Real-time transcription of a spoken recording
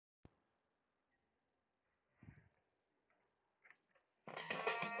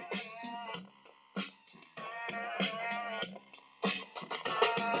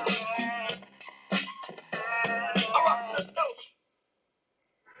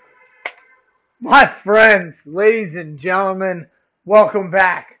My friends, ladies and gentlemen, welcome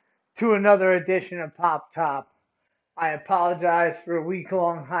back to another edition of Pop Top. I apologize for a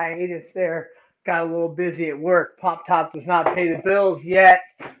week-long hiatus there. Got a little busy at work. Pop Top does not pay the bills yet.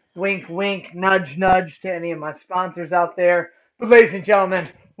 Wink, wink, nudge, nudge to any of my sponsors out there. But ladies and gentlemen,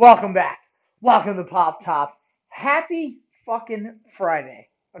 welcome back. Welcome to Pop Top. Happy fucking Friday,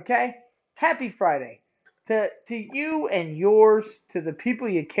 okay? Happy Friday to you and yours, to the people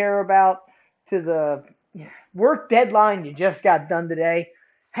you care about, to the work deadline you just got done today.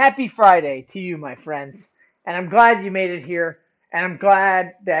 Happy Friday to you, my friends. And I'm glad you made it here. And I'm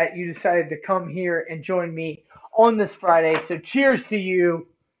glad that you decided to come here and join me on this Friday. So cheers to you.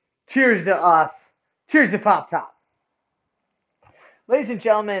 Cheers to us. Cheers to Pop Top. Ladies and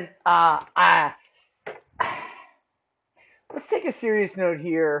gentlemen, let's take a serious note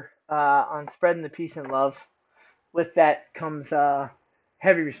here on spreading the peace and love. With that comes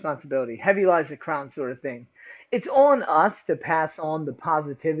heavy responsibility. Heavy lies the crown, sort of thing. It's on us to pass on the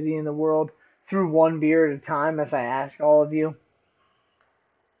positivity in the world through one beer at a time, as I ask all of you.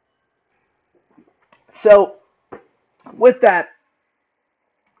 So, with that,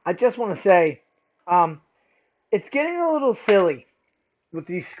 I just want to say um, it's getting a little silly with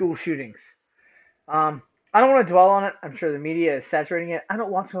these school shootings. Um, I don't want to dwell on it. I'm sure the media is saturating it. I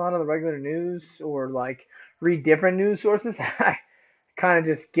don't watch a lot of the regular news or like read different news sources. I kind of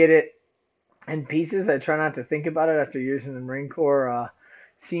just get it in pieces. I try not to think about it after years in the Marine Corps.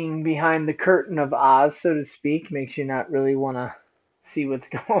 Seeing behind the curtain of Oz, so to speak, makes you not really want to see what's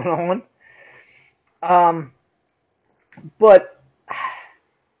going on. Um, but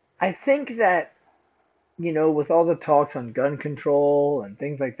I think that, with all the talks on gun control and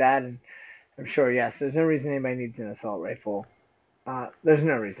things like that, and I'm sure, yes, there's no reason anybody needs an assault rifle. There's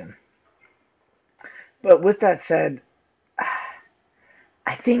no reason. But with that said,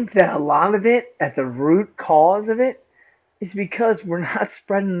 I think that a lot of it, at the root cause of it, is because we're not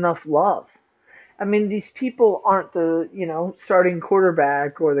spreading enough love. I mean, these people aren't the, starting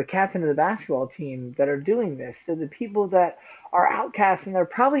quarterback or the captain of the basketball team that are doing this. They're the people that are outcast, and they're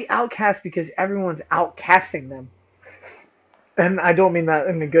probably outcast because everyone's outcasting them. And I don't mean that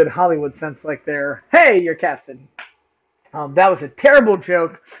in a good Hollywood sense, like they're, hey, you're casted. That was a terrible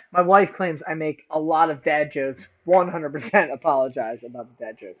joke. My wife claims I make a lot of dad jokes. 100% apologize about the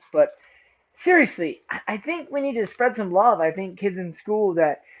dad jokes. But seriously, I think we need to spread some love. I think kids in school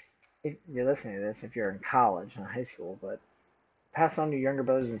that, if you're listening to this, if you're in college, not high school, but pass on to your younger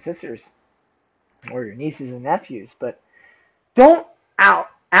brothers and sisters or your nieces and nephews. But don't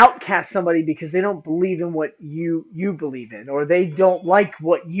outcast somebody because they don't believe in what you believe in or they don't like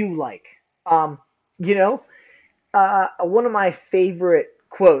what you like. Um, you know, one of my favorite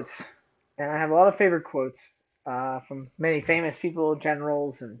quotes, and I have a lot of favorite quotes from many famous people,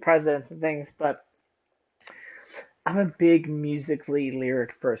 generals and presidents and things, but I'm a big musically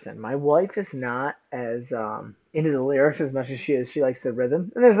lyric person. My wife is not as into the lyrics as much as she is. She likes the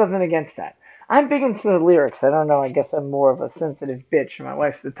rhythm, and there's nothing against that. I'm big into the lyrics. I don't know. I guess I'm more of a sensitive bitch. My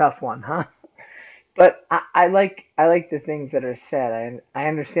wife's the tough one, huh? But I like the things that are said. I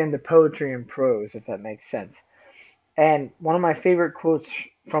understand the poetry and prose, if that makes sense. And one of my favorite quotes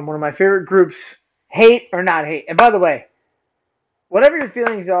from one of my favorite groups, hate or not hate. And by the way, whatever your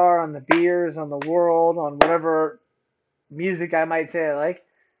feelings are on the beers, on the world, on whatever music I might say I like,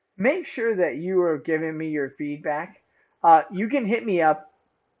 make sure that you are giving me your feedback. You can hit me up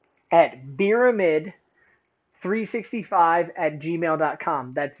at Beeramid365 at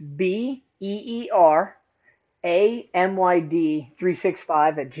gmail.com. That's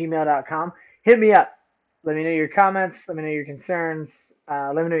BEERAMYD365 at gmail.com. Hit me up. Let me know your comments. Let me know your concerns.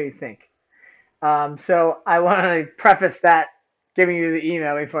 Let me know what you think. So I want to preface that giving you the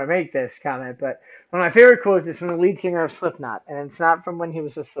email before I make this comment, but one of my favorite quotes is from the lead singer of Slipknot, and it's not from when he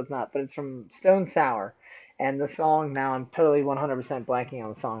was with Slipknot, but it's from Stone Sour. And the song, now I'm totally 100% blanking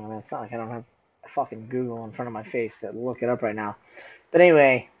on the song. I mean, it's not like I don't have fucking Google in front of my face to look it up right now. But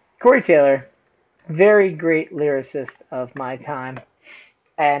anyway, Corey Taylor, very great lyricist of my time.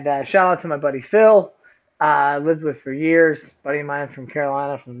 And shout out to my buddy Phil, I lived with for years, buddy of mine from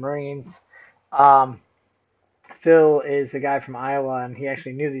Carolina, from the Marines. Um, Phil is a guy from Iowa, and he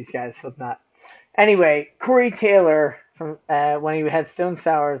actually knew these guys, Slipknot. Anyway, Corey Taylor, from when he had Stone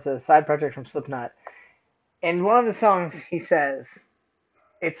Sour as a side project from Slipknot, in one of the songs he says,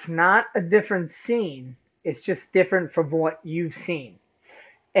 "It's not a different scene; it's just different from what you've seen."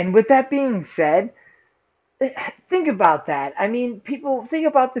 And with that being said, think about that. I mean, people think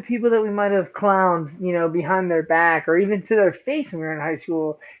about the people that we might have clowned, behind their back or even to their face when we were in high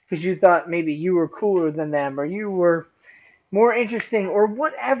school because you thought maybe you were cooler than them or you were more interesting, or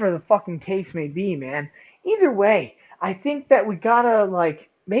whatever the fucking case may be, man. Either way, I think that we gotta, like,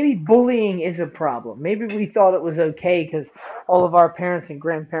 maybe bullying is a problem. Maybe we thought it was okay because all of our parents and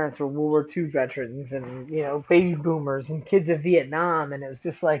grandparents were World War II veterans and, baby boomers and kids of Vietnam, and it was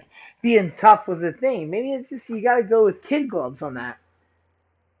just like being tough was a thing. Maybe it's just you gotta go with kid gloves on that.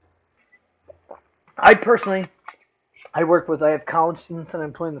 I personally, I have college students that I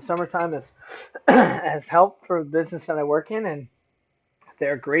employ in the summertime as as help for the business that I work in, and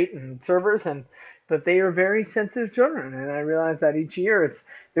they're great and servers, and but they are very sensitive children, and I realize that each year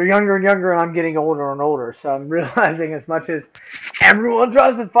they're younger and younger, and I'm getting older and older. So I'm realizing as much as everyone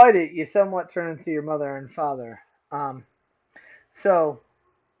tries to fight it, you somewhat turn into your mother and father. Um, so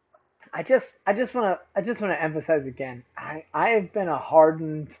I just want to emphasize again. I have been a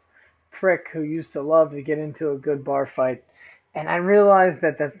hardened prick who used to love to get into a good bar fight. And I realize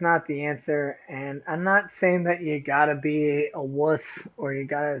that that's not the answer. And I'm not saying that you gotta be a wuss or you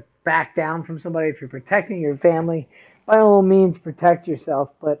gotta back down from somebody if you're protecting your family. By all means, protect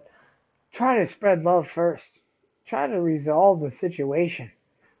yourself, but try to spread love first. Try to resolve the situation.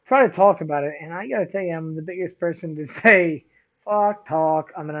 Try to talk about it. And I gotta tell you, I'm the biggest person to say, fuck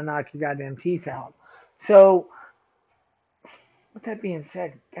talk, I'm gonna knock your goddamn teeth out. So, with that being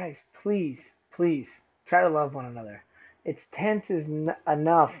said, guys, please, please try to love one another. It's tense as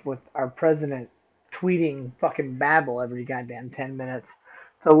enough with our president tweeting fucking babble every goddamn 10 minutes.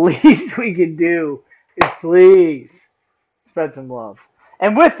 The least we can do is please spread some love.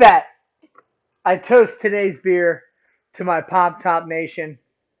 And with that, I toast today's beer to my Pop Top Nation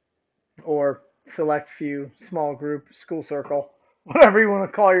or select few, small group, school circle, whatever you want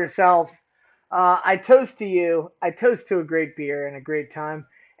to call yourselves. I toast to you. I toast to a great beer and a great time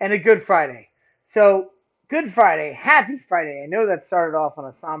and a good Friday. So, good Friday. Happy Friday. I know that started off on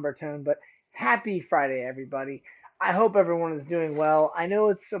a somber tone, but happy Friday, everybody. I hope everyone is doing well. I know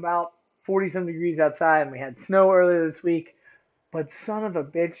it's about 40 some degrees outside and we had snow earlier this week. But son of a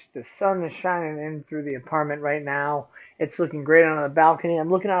bitch, the sun is shining in through the apartment right now. It's looking great on the balcony. I'm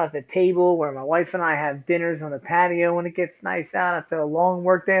looking out at the table where my wife and I have dinners on the patio when it gets nice out after a long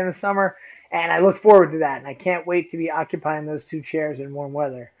work day in the summer. And I look forward to that. And I can't wait to be occupying those two chairs in warm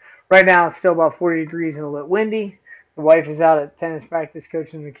weather. Right now it's still about 40 degrees and a little windy. The wife is out at tennis practice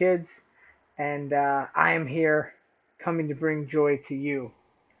coaching the kids. And I am here coming to bring joy to you.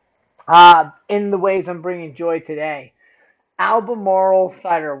 In the ways I'm bringing joy today. Albemarle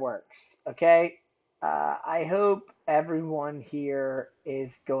Cider Works. Okay, I hope everyone here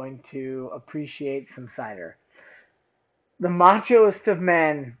is going to appreciate some cider. The machoist of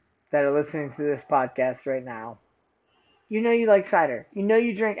men that are listening to this podcast right now, you know you like cider. You know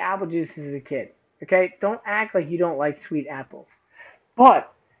you drank apple juice as a kid. Okay, don't act like you don't like sweet apples.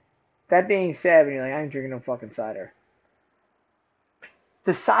 But that being said, when you're like, I ain't drinking no fucking cider.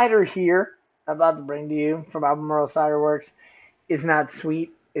 The cider here I'm about to bring to you from Albemarle Cider Works is not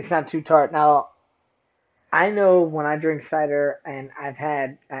sweet. It's not too tart. Now, I know when I drink cider, and I've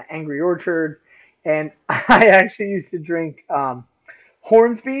had Angry Orchard, and I actually used to drink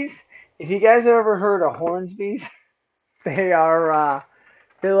Hornsby's. If you guys have ever heard of Hornsby's, they are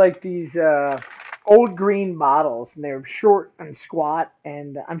they're like these old green bottles, and they're short and squat.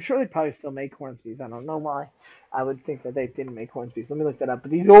 And I'm sure they probably still make Hornsby's. I don't know why. I would think that they didn't make Hornsby's. Let me look that up.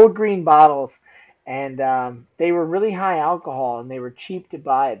 But these old green bottles, and they were really high alcohol, and they were cheap to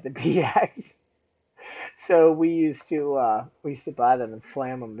buy at the PX. So we used to buy them and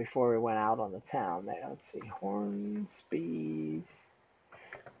slam them before we went out on the town. There, let's see, Hornsby's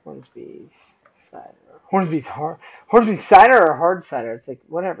cider, Hornsby's cider or hard cider. It's like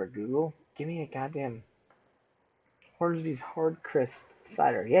whatever. Google, give me a goddamn Hornsby's hard crisp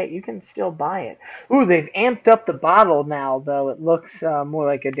cider. Yeah, you can still buy it. Ooh, they've amped up the bottle now though. It looks more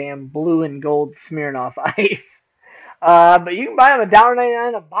like a damn blue and gold Smirnoff Ice. But you can buy them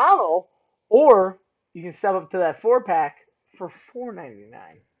 $1.99 a bottle, or you can step up to that 4 pack for $4.99.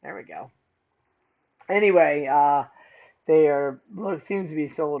 There we go. Anyway, they are look seems to be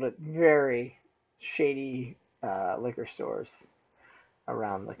sold at very shady liquor stores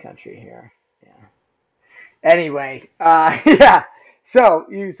around the country here. Yeah. Anyway, yeah. So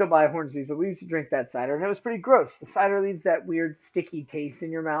you used to buy Hornsby's, but we used to drink that cider, and it was pretty gross. The cider leaves that weird sticky taste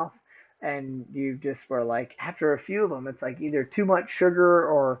in your mouth, and you just were like, after a few of them, it's like either too much sugar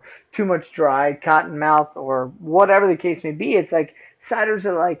or too much dry cotton mouth or whatever the case may be. It's like ciders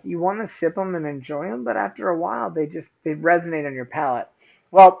are like you want to sip them and enjoy them, but after a while, they resonate on your palate.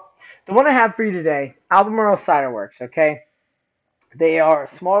 Well, the one I have for you today, Albemarle Cider Works. Okay, they are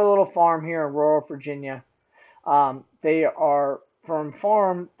a small little farm here in rural Virginia. They are from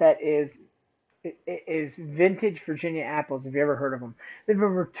farm that is is vintage Virginia apples. If you ever heard of them, they have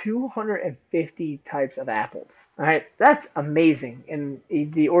over 250 types of apples. All right, that's amazing in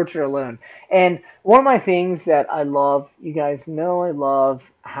the orchard alone. And one of my things that I love, you guys know, I love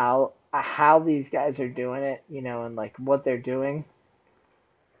how these guys are doing it, and like what they're doing,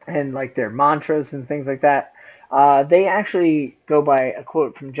 and like their mantras and things like that. They actually go by a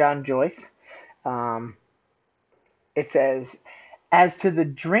quote from John Joyce. Um, it says, as to the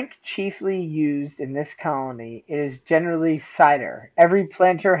drink chiefly used in this colony, it is generally cider, every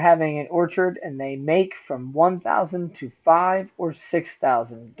planter having an orchard, and they make from 1,000 to 5 or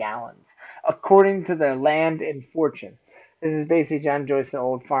 6,000 gallons, according to their land and fortune. This is basically John Joyce, an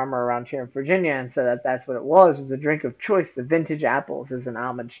old farmer around here in Virginia, and so that's what it was a drink of choice. The vintage apples is an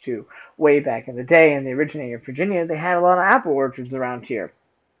homage to way back in the day, and they originated in Virginia. They had a lot of apple orchards around here.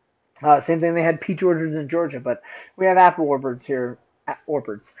 Same thing, they had peach orchards in Georgia, but we have apple orchards here.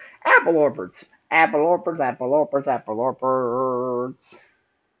 Orchards. Apple orchards. Apple orchards, apple orchards, apple orchards.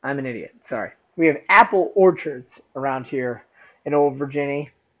 I'm an idiot. Sorry. We have apple orchards around here in Old Virginia,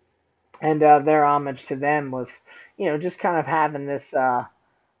 and their homage to them was, just kind of having this,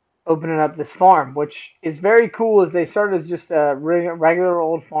 opening up this farm, which is very cool. As they started as just a regular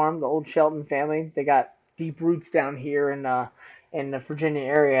old farm, the old Shelton family. They got deep roots down here in the Virginia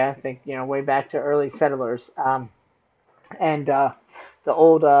area. I think way back to early settlers. And the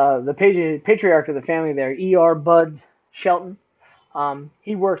patriarch of the family there, E.R. Bud Shelton.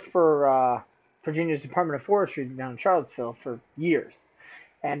 He worked for Virginia's Department of Forestry down in Charlottesville for years.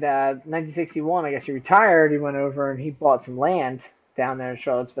 And 1961, I guess he retired. He went over and he bought some land down there in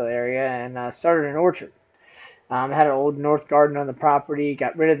Charlottesville area and started an orchard. Had an old north garden on the property.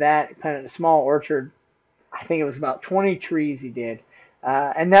 Got rid of that. Planted a small orchard. I think it was about 20 trees he did.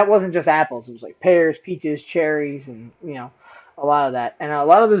 And that wasn't just apples. It was like pears, peaches, cherries, and a lot of that. And a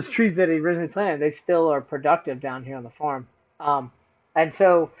lot of those trees that he originally planted, they still are productive down here on the farm. And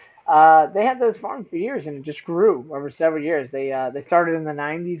so they had those farms for years, and it just grew over several years. They started in the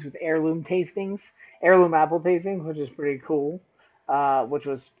 90s with heirloom tastings, heirloom apple tastings, which is pretty cool. Which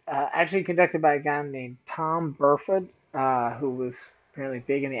was actually conducted by a guy named Tom Burford, who was apparently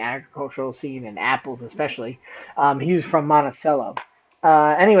big in the agricultural scene and apples especially. He was from Monticello.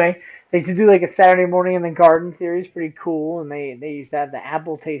 Anyway, they used to do like a Saturday morning in the garden series, pretty cool, and they used to have the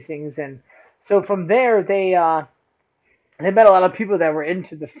apple tastings, and so from there they met a lot of people that were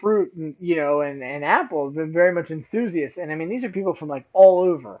into the fruit, and and apple, been very much enthusiasts, and I mean these are people from like all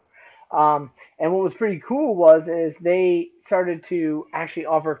over. And what was pretty cool is they started to actually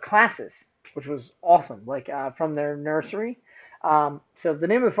offer classes, which was awesome, like from their nursery. So the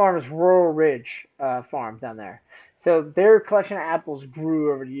name of the farm is Rural Ridge Farm down there. So their collection of apples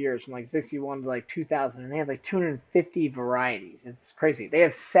grew over the years from like 61 to like 2000, and they have like 250 varieties. It's crazy. They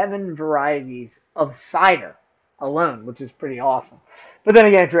have 7 varieties of cider alone, which is pretty awesome. But then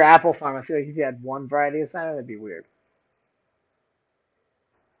again, if you're an apple farm, I feel like if you had one variety of cider, that'd be weird.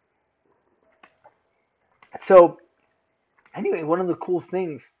 So anyway, one of the cool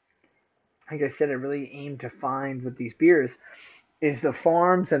things, like I said, I really aim to find with these beers is the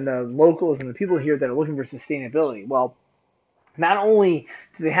farms and the locals and the people here that are looking for sustainability. Well, not only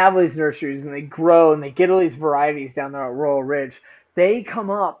do they have these nurseries and they grow and they get all these varieties down there at Royal Ridge, they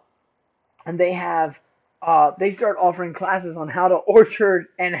come up and they start offering classes on how to orchard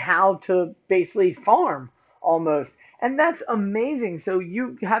and how to basically farm almost. And that's amazing. So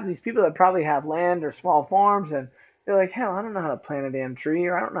you have these people that probably have land or small farms, and they're like, hell, I don't know how to plant a damn tree,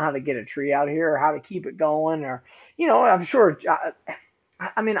 or I don't know how to get a tree out here, or how to keep it going, or I'm sure.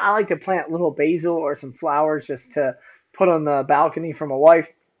 I mean, I like to plant little basil or some flowers just to put on the balcony for my wife,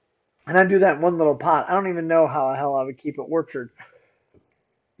 and I do that in one little pot. I don't even know how the hell I would keep an orchard.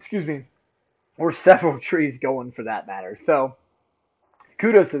 Excuse me, or several trees going for that matter. So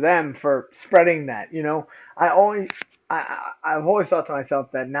kudos to them for spreading that. I always, I've always thought to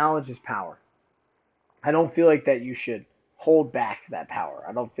myself that knowledge is power. I don't feel like that you should hold back that power.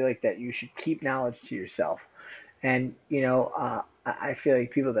 I don't feel like that you should keep knowledge to yourself. And I feel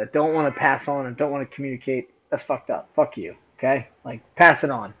like people that don't want to pass on and don't want to communicate, that's fucked up. Fuck you. Okay, like pass it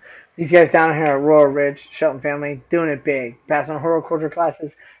on. These guys down here at Royal Ridge, Shelton family, doing it big. Passing on horticulture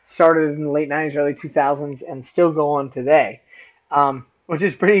classes, started in the late 90s, early 2000s, and still go on today. Which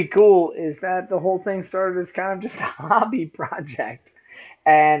is pretty cool, is that the whole thing started as kind of just a hobby project.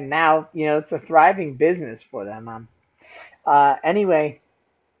 And now, it's a thriving business for them. Anyway,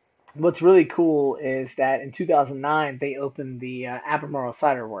 what's really cool is that in 2009 they opened the Albemarle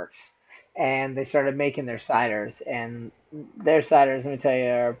Cider Works, and they started making their ciders. And their ciders, let me tell you,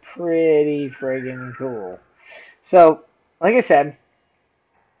 are pretty friggin' cool. So, like I said,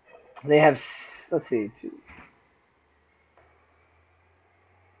 They have, let's see,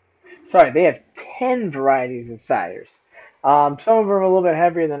 sorry, they have 10 varieties of ciders. Some of them are a little bit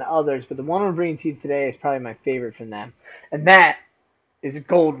heavier than others, but the one I'm bringing to you today is probably my favorite from them. And that is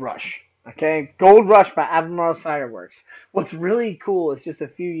Gold Rush. Okay, Gold Rush by Albemarle Cider Works. What's really cool is just a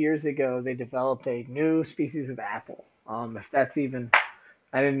few years ago they developed a new species of apple. If that's even,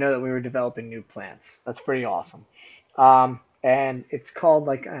 I didn't know that we were developing new plants. That's pretty awesome. And it's called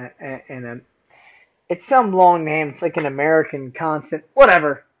like it's some long name. It's like an American constant,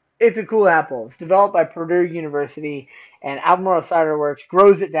 whatever. It's a cool apple. It's developed by Purdue University, and Albemarle Cider Works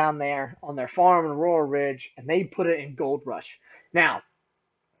grows it down there on their farm in Royal Ridge, and they put it in Gold Rush. Now,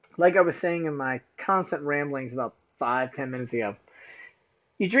 like I was saying in my constant ramblings about 5, 10 minutes ago,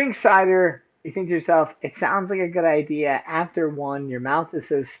 you drink cider, you think to yourself, it sounds like a good idea. After one, your mouth is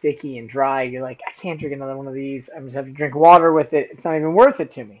so sticky and dry, you're like, I can't drink another one of these. I just have to drink water with it. It's not even worth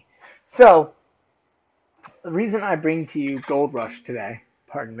it to me. So, the reason I bring to you Gold Rush today,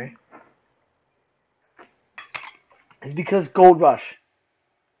 pardon me, is because Gold Rush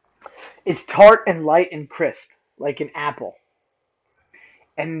is tart and light and crisp, like an apple,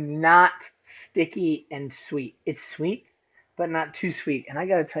 and not sticky and sweet. It's sweet, but not too sweet. And I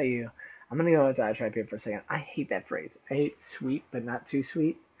gotta tell you, I'm gonna go with diatribe here for a second. I hate that phrase. I hate sweet, but not too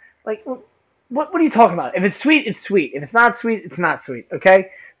sweet. Like, what are you talking about? If it's sweet, it's sweet. If it's not sweet, it's not sweet.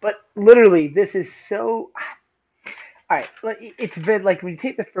 Okay? But literally, this is so. All right, it's been like when you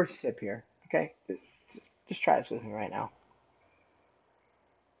take the first sip here. Okay, just try this with me right now.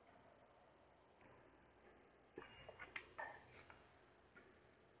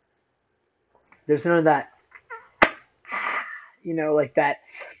 There's none of that, like that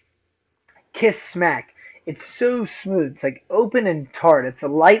kiss smack. It's so smooth. It's like open and tart. It's a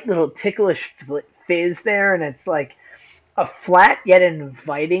light little ticklish fizz there, and it's like a flat yet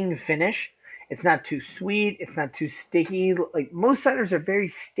inviting finish. It's not too sweet. It's not too sticky. Like most ciders are very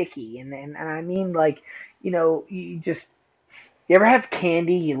sticky, and I mean like, you ever have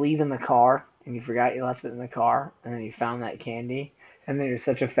candy you leave in the car and you forgot you left it in the car and then you found that candy and then you're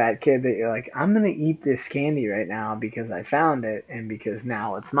such a fat kid that you're like, I'm gonna eat this candy right now because I found it and because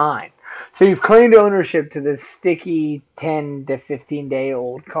now it's mine. So you've claimed ownership to this sticky 10 to 15-day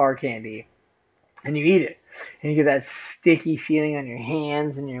old car candy and you eat it and you get that sticky feeling on your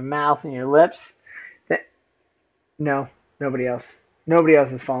hands and your mouth and your lips. That no, nobody else. Nobody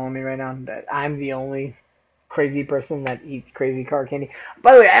else is following me right now. That I'm the only crazy person that eats crazy car candy.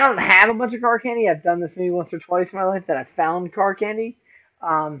 By the way, I don't have a bunch of car candy. I've done this maybe once or twice in my life that I found car candy.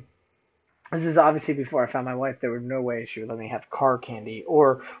 Um, this is obviously before I found my wife. There was no way she would let me have car candy,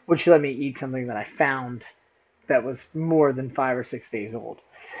 or would she let me eat something that I found that was more than 5 or 6 days old.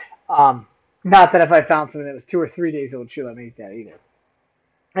 Um, Not that if I found something that was 2 or 3 days old, she'd let me eat that either.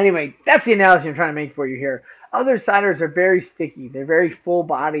 Anyway, that's the analogy I'm trying to make for you here. Other ciders are very sticky. They're very full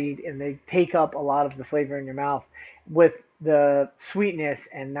bodied and they take up a lot of the flavor in your mouth with the sweetness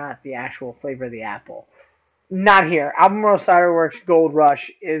and not the actual flavor of the apple. Not here. Albemarle Cider Works Gold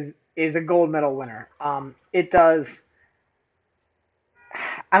Rush is a gold medal winner. It does,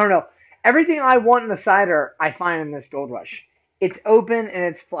 I don't know. Everything I want in a cider, I find in this Gold Rush. It's open and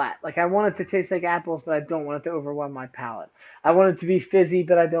it's flat. Like I want it to taste like apples, but I don't want it to overwhelm my palate. I want it to be fizzy,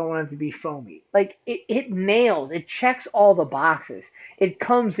 but I don't want it to be foamy. Like it nails. It checks all the boxes. It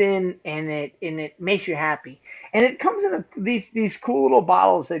comes in and it makes you happy. And it comes in these cool little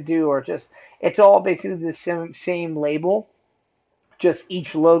bottles they do, or just it's all basically the same label, just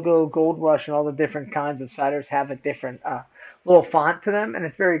each logo, Gold Rush, and all the different kinds of ciders have a different little font to them, and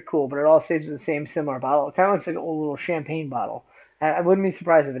it's very cool. But it all stays with the same similar bottle. It kind of looks like an old little champagne bottle. I wouldn't be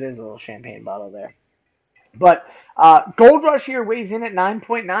surprised if it is a little champagne bottle there. But Gold Rush here weighs in at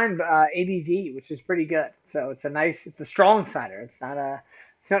 9.9 ABV, which is pretty good. So it's a strong cider. It's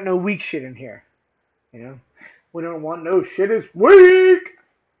not no weak shit in here. You know, we don't want no shit is weak.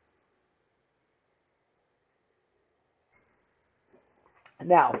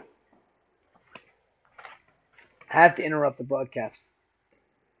 Now, I have to interrupt the broadcast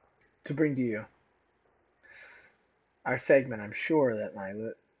to bring to you our segment. I'm sure that my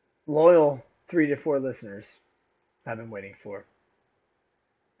loyal 3 to 4 listeners have been waiting for,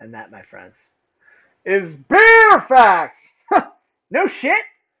 and that, my friends, is beer facts. No shit,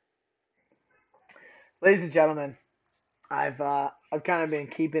 ladies and gentlemen. I've kind of been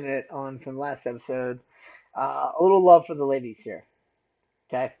keeping it on from last episode. A little love for the ladies here,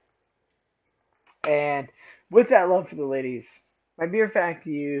 okay? And with that love for the ladies, my beer fact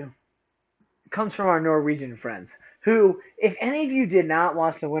to you comes from our Norwegian friends, who, if any of you did not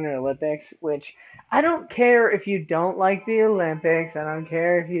watch the Winter Olympics, which I don't care if you don't like the Olympics, I don't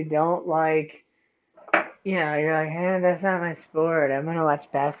care if you don't like, you're like, hey, that's not my sport. I'm gonna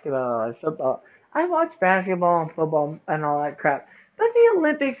watch basketball or football. I watch basketball and football and all that crap. But the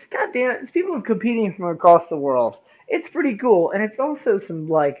Olympics, goddamn it, it's people competing from across the world. It's pretty cool, and it's also some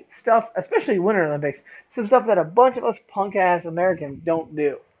like stuff, especially Winter Olympics, some stuff that a bunch of us punk ass Americans don't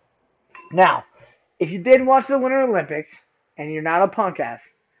do. Now, if you did watch the Winter Olympics and you're not a punk ass,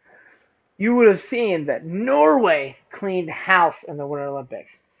 you would have seen that Norway cleaned house in the Winter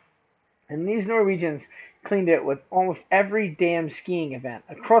Olympics. And these Norwegians cleaned it with almost every damn skiing event.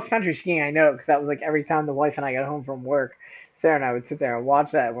 Cross country skiing, I know, because that was like every time the wife and I got home from work, Sarah and I would sit there and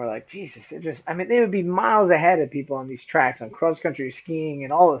watch that, and we're like, Jesus, they would be miles ahead of people on these tracks, on cross country skiing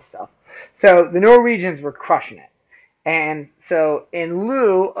and all this stuff. So the Norwegians were crushing it. And so, in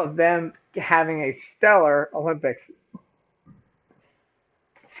lieu of them having a stellar Olympics,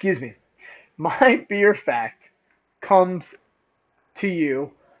 excuse me, my beer fact comes to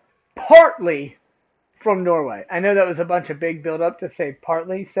you partly from Norway. I know that was a bunch of big build up to say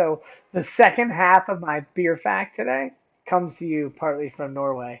partly, so the second half of my beer fact today comes to you partly from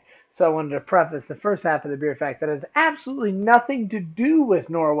Norway. So I wanted to preface the first half of the beer fact that has absolutely nothing to do with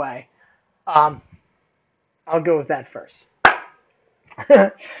Norway. Um, I'll go with that first.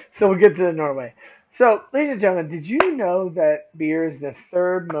 So we'll get to the Norway. So, ladies and gentlemen, did you know that beer is the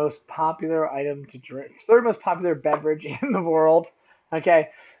third most popular item to drink, third most popular beverage in the world? Okay.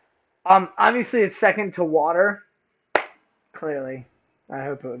 Obviously it's second to water. Clearly, I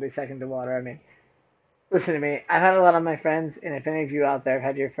hope it would be second to water. I mean, listen to me. I've had a lot of my friends, and if any of you out there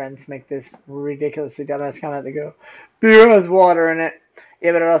have had your friends make this ridiculously dumbass comment, they go, "Beer has water in it."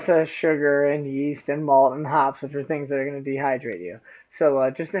 Yeah, but it also has sugar and yeast and malt and hops, which are things that are going to dehydrate you.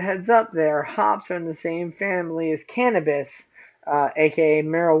 So just a heads up there, hops are in the same family as cannabis, aka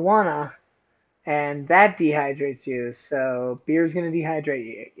marijuana, and that dehydrates you. So beer's going to dehydrate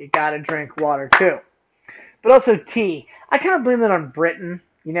you. You got to drink water too. But also tea. I kind of blame that on Britain.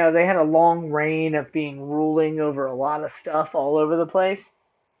 You know, they had a long reign of being ruling over a lot of stuff all over the place.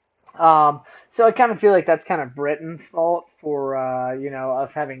 So I kind of feel like that's kind of Britain's fault for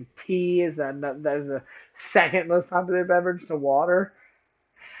us having tea as the second most popular beverage to water.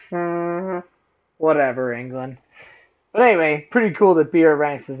 Whatever, England. But anyway, pretty cool that beer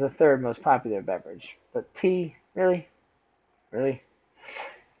ranks as the third most popular beverage. But tea, really, really.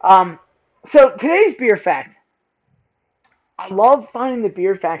 Um, so today's beer fact. I love finding the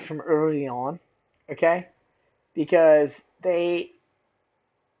beer facts from early on, okay? Because they're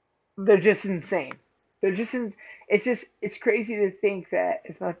just insane. They're just it's crazy to think that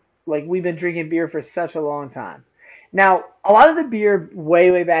it's not like we've been drinking beer for such a long time. Now, a lot of the beer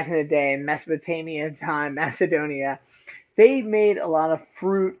way back in the day, in Mesopotamia time, Macedonia, they made a lot of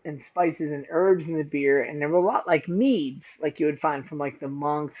fruit and spices and herbs in the beer, and there were a lot like meads, like you would find from like the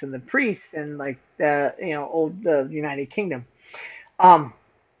monks and the priests and like the old the United Kingdom. Um,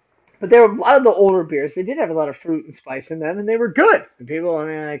 but there were a lot of the older beers. They did have a lot of fruit and spice in them, and they were good. And people, I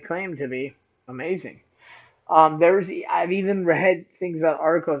mean, they claimed to be amazing. I've even read things about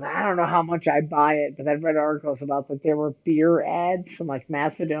articles. I don't know how much I buy it, but I've read articles about that there were beer ads from like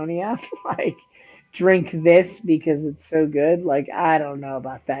Macedonia, like drink this because it's so good. Like I don't know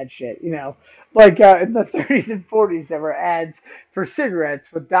about that shit. Like in the 30s and 40s, there were ads for cigarettes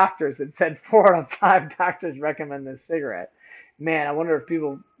with doctors that said 4 out of 5 doctors recommend this cigarette. Man, I wonder if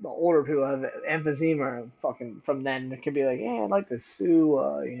the older people have emphysema fucking from then. It could be like, yeah, I'd like to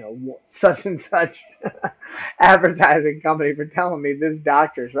sue, such and such advertising company for telling me this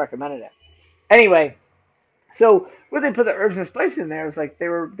doctor's recommended it. Anyway, so when they put the herbs and spices in there, it was like they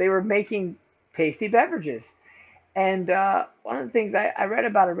were making tasty beverages. And one of the things I read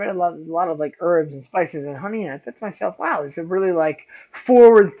about, I read a lot of like herbs and spices and honey, and I thought to myself, wow, these are really like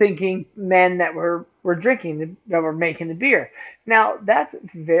forward-thinking men that were that were making the beer. Now that's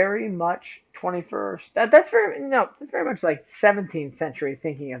very much 21st. That's very that's very much like 17th century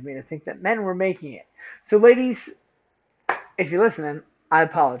thinking of me to think that men were making it. So ladies, if you're listening, I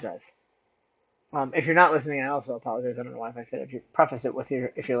apologize. If you're not listening, I also apologize. I don't know why if I said if you preface it with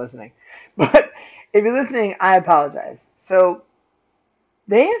if you're listening, but if you're listening, I apologize. So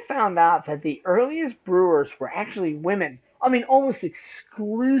they have found out that the earliest brewers were actually women. I mean, almost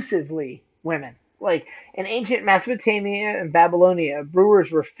exclusively women. Like in ancient Mesopotamia and Babylonia,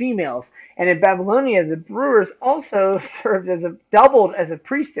 brewers were females, and in Babylonia, the brewers also served doubled as a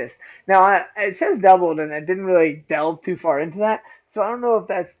priestess. Now, it says doubled, and I didn't really delve too far into that, so I don't know if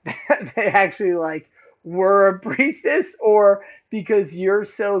that's they actually like were a priestess, or because you're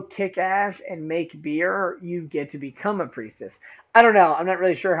so kick ass and make beer, you get to become a priestess. I don't know. I'm not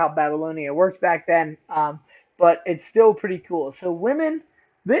really sure how Babylonia worked back then, but it's still pretty cool. So, women,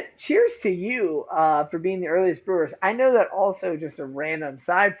 cheers to you for being the earliest brewers. I know that also, just a random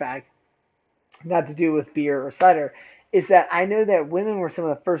side fact, not to do with beer or cider, is that I know that women were some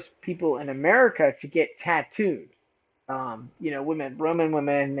of the first people in America to get tattooed. Women, Roman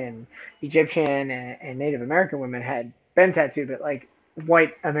women and Egyptian and Native American women had been tattooed, but like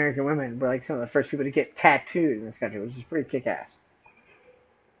white American women were like some of the first people to get tattooed in this country, which is pretty kick ass.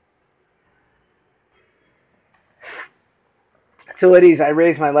 So, ladies, I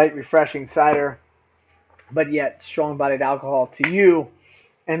raise my light, refreshing cider, but yet strong bodied alcohol to you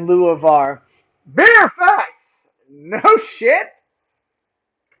in lieu of our beer facts. No shit.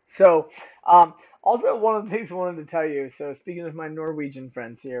 So, um, also one of the things I wanted to tell you. So, speaking of my Norwegian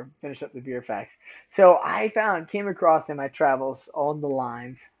friends here, finish up the beer facts. So, came across in my travels on the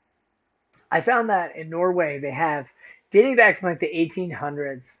lines. I found that in Norway they have dating back from like the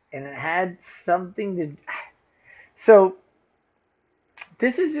 1800s, and it had something to. So,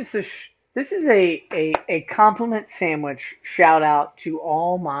 this is just this is a compliment sandwich shout out to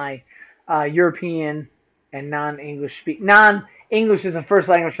all my European and non English is a first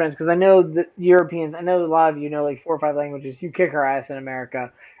language friends, because I know that Europeans, I know a lot of you know like 4 or 5 languages. You kick our ass in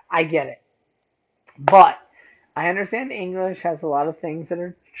America. I get it. But I understand English has a lot of things that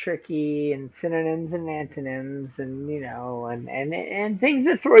are tricky, and synonyms and antonyms, and and things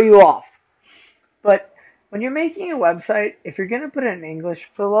that throw you off. But when you're making a website, if you're going to put it in English,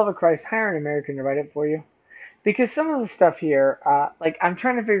 for the love of Christ, hire an American to write it for you. Because some of the stuff here, like I'm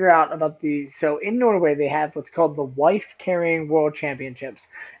trying to figure out about these. So in Norway, they have what's called the Wife Carrying World Championships.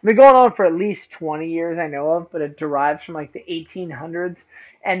 It's been going on for at least 20 years, I know of, but it derives from like the 1800s.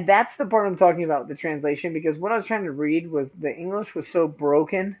 And that's the part I'm talking about, the translation, because what I was trying to read was the English was so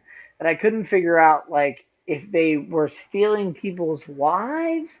broken that I couldn't figure out like if they were stealing people's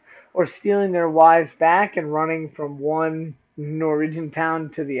wives or stealing their wives back and running from one Norwegian town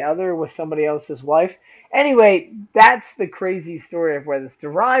to the other with somebody else's wife. Anyway, that's the crazy story of where this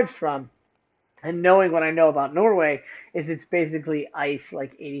derives from. And knowing what I know about Norway is it's basically ice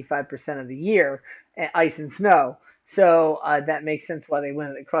like 85% of the year, ice and snow. So that makes sense why they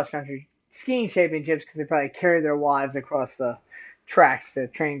win the cross country skiing championships, because they probably carry their wives across the tracks to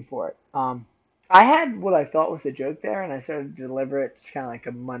train for it. I had what I thought was a joke there, and I started to deliver it just kind of like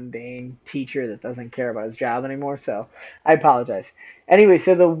a mundane teacher that doesn't care about his job anymore. So I apologize. Anyway,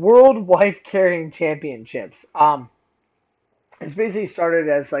 so the World Wife Carrying Championships. It's basically started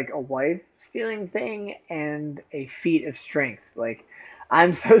as like a wife stealing thing and a feat of strength. Like,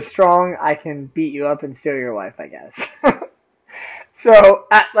 I'm so strong I can beat you up and steal your wife, I guess. So,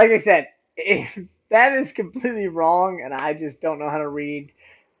 like I said, if that is completely wrong, and I just don't know how to read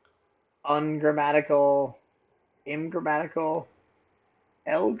ungrammatical, imgrammatical,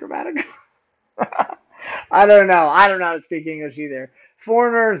 L grammatical. I don't know. I don't know how to speak English either.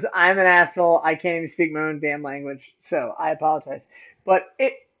 Foreigners, I'm an asshole. I can't even speak my own damn language, so I apologize. But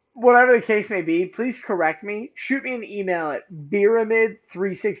whatever the case may be, please correct me. Shoot me an email at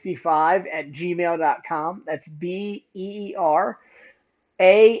beeramid365 at gmail.com. That's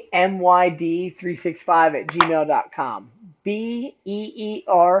BEERAMYD365 at gmail.com.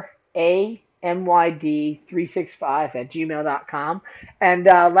 BEERAMYD365 at gmail.com. And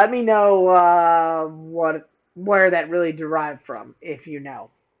let me know where that really derived from, if you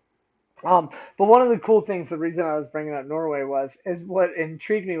know. But one of the cool things, the reason I was bringing up Norway is what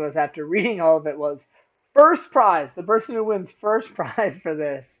intrigued me was after reading all of it was first prize. The person who wins first prize for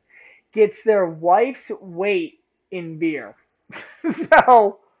this gets their wife's weight in beer.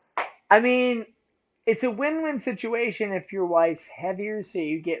 So, I mean, it's a win-win situation if your wife's heavier, so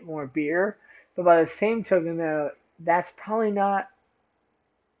you get more beer. But by the same token, though, that's probably not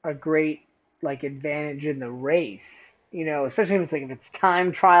a great like advantage in the race. Especially if it's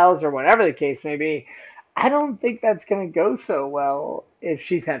time trials or whatever the case may be. I don't think that's gonna go so well if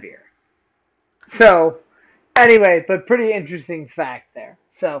she's heavier. So anyway, but pretty interesting fact there.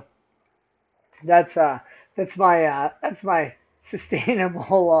 So that's uh that's my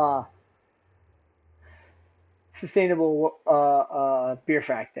sustainable beer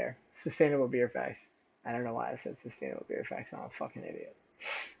fact there. Sustainable beer facts. I don't know why I said sustainable beer facts. I'm a fucking idiot.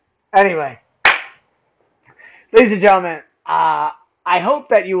 Anyway, ladies and gentlemen, I hope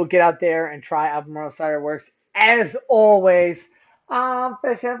that you will get out there and try Albemarle Cider Works. As always, I'm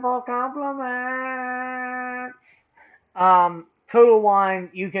fishing for compliments. Total Wine,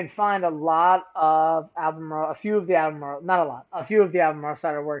 you can find a lot of Albemarle, a few of the Albemarle, not a lot, a few of the Albemarle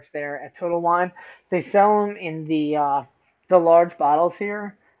cider works there at Total Wine. They sell them in the large bottles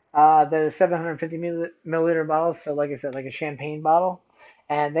here, the 750 milliliter bottles. So, like I said, like a champagne bottle.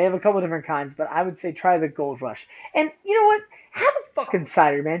 And they have a couple different kinds, but I would say try the Gold Rush. And you know what? Have a fucking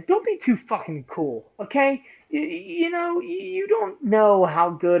cider, man. Don't be too fucking cool, okay? You don't know how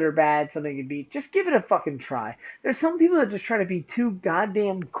good or bad something can be. Just give it a fucking try. There's some people that just try to be too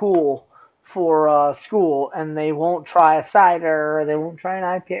goddamn cool for school, and they won't try a cider, or they won't try an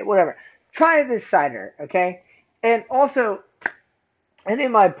IPA, whatever. Try this cider, okay? And also, any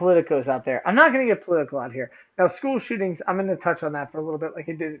of my politicos out there, I'm not going to get political out here. Now, school shootings, I'm going to touch on that for a little bit, like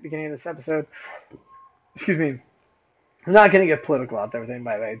I did at the beginning of this episode. Excuse me. I'm not going to get political out there with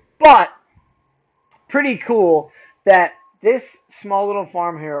anybody, but pretty cool that this small little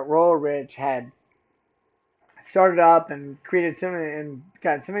farm here at Royal Ridge had started up and created so many and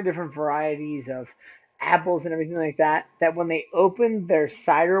got so many different varieties of apples and everything like that. That when they opened their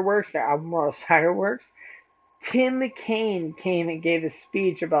cider works, their Albemarle cider works, Tim McCain came and gave a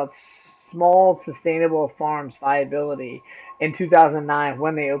speech about small sustainable farms viability in 2009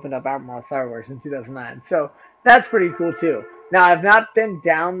 when they opened up Albemarle Cider Works in 2009. So that's pretty cool too. Now I've not been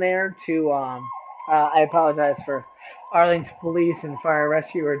down there to. I apologize for Arlington Police and Fire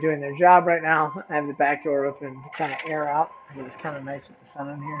Rescue are doing their job right now. I have the back door open to kind of air out because it's kind of nice with the sun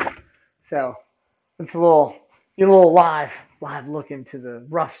in here. So it's a little, get a little live look into the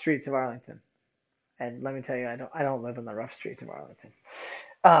rough streets of Arlington. And let me tell you, I don't live in the rough streets of Arlington.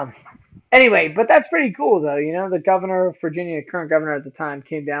 Um, anyway, but that's pretty cool though. The governor of Virginia, current governor at the time,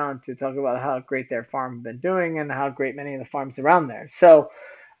 came down to talk about how great their farm had been doing and how great many of the farms around there. So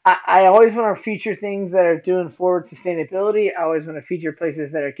I always want to feature things that are doing forward sustainability. I always want to feature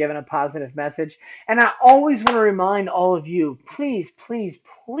places that are giving a positive message. And I always want to remind all of you, please, please,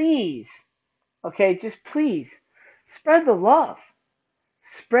 please, okay, just please spread the love.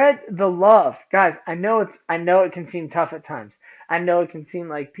 Spread the love. Guys, I know it can seem tough at times. I know it can seem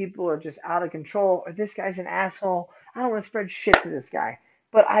like people are just out of control or this guy's an asshole. I don't want to spread shit to this guy.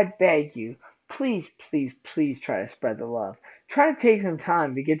 But I beg you, please, please, please try to spread the love. Try to take some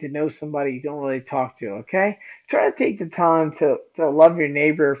time to get to know somebody you don't really talk to, okay? Try to take the time to love your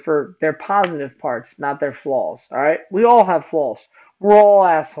neighbor for their positive parts, not their flaws, all right? We all have flaws. We're all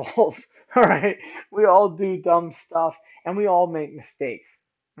assholes, all right? We all do dumb stuff and we all make mistakes.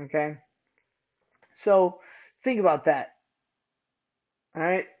 Okay? So think about that. All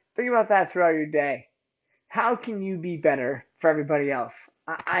right? Think about that throughout your day. How can you be better for everybody else?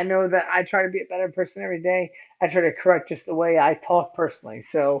 I know that I try to be a better person every day. I try to correct just the way I talk personally.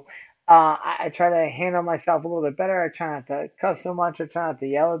 So I try to handle myself a little bit better. I try not to cuss so much. I try not to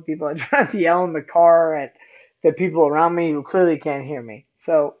yell at people. I try not to yell in the car at the people around me who clearly can't hear me.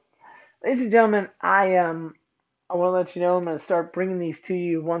 So, ladies and gentlemen, I want to let you know I'm going to start bringing these to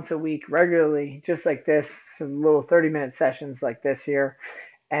you once a week regularly, just like this, some little 30-minute sessions like this here.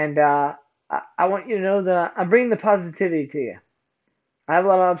 And I want you to know that I'm bringing the positivity to you. I have a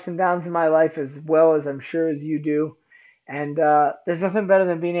lot of ups and downs in my life as well as I'm sure as you do. And there's nothing better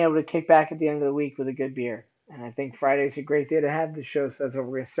than being able to kick back at the end of the week with a good beer. And I think Friday's a great day to have the show, so that's what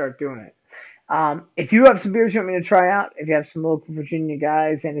we're going to start doing it. If you have some beers you want me to try out, if you have some local Virginia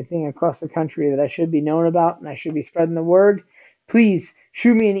guys, anything across the country that I should be known about and I should be spreading the word, please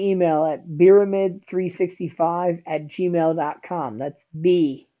shoot me an email at beeramid365@gmail.com. That's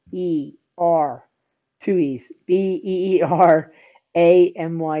two E's, BEERAMYD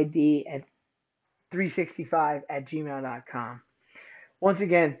at 365@gmail.com. Once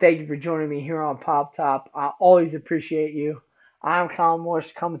again, thank you for joining me here on Pop Top. I always appreciate you. I'm Colin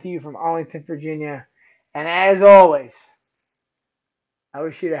Morse coming to you from Arlington, Virginia. And as always, I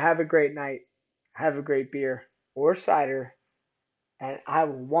wish you to have a great night, have a great beer or cider, and I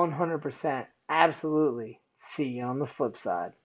will 100% absolutely see you on the flip side.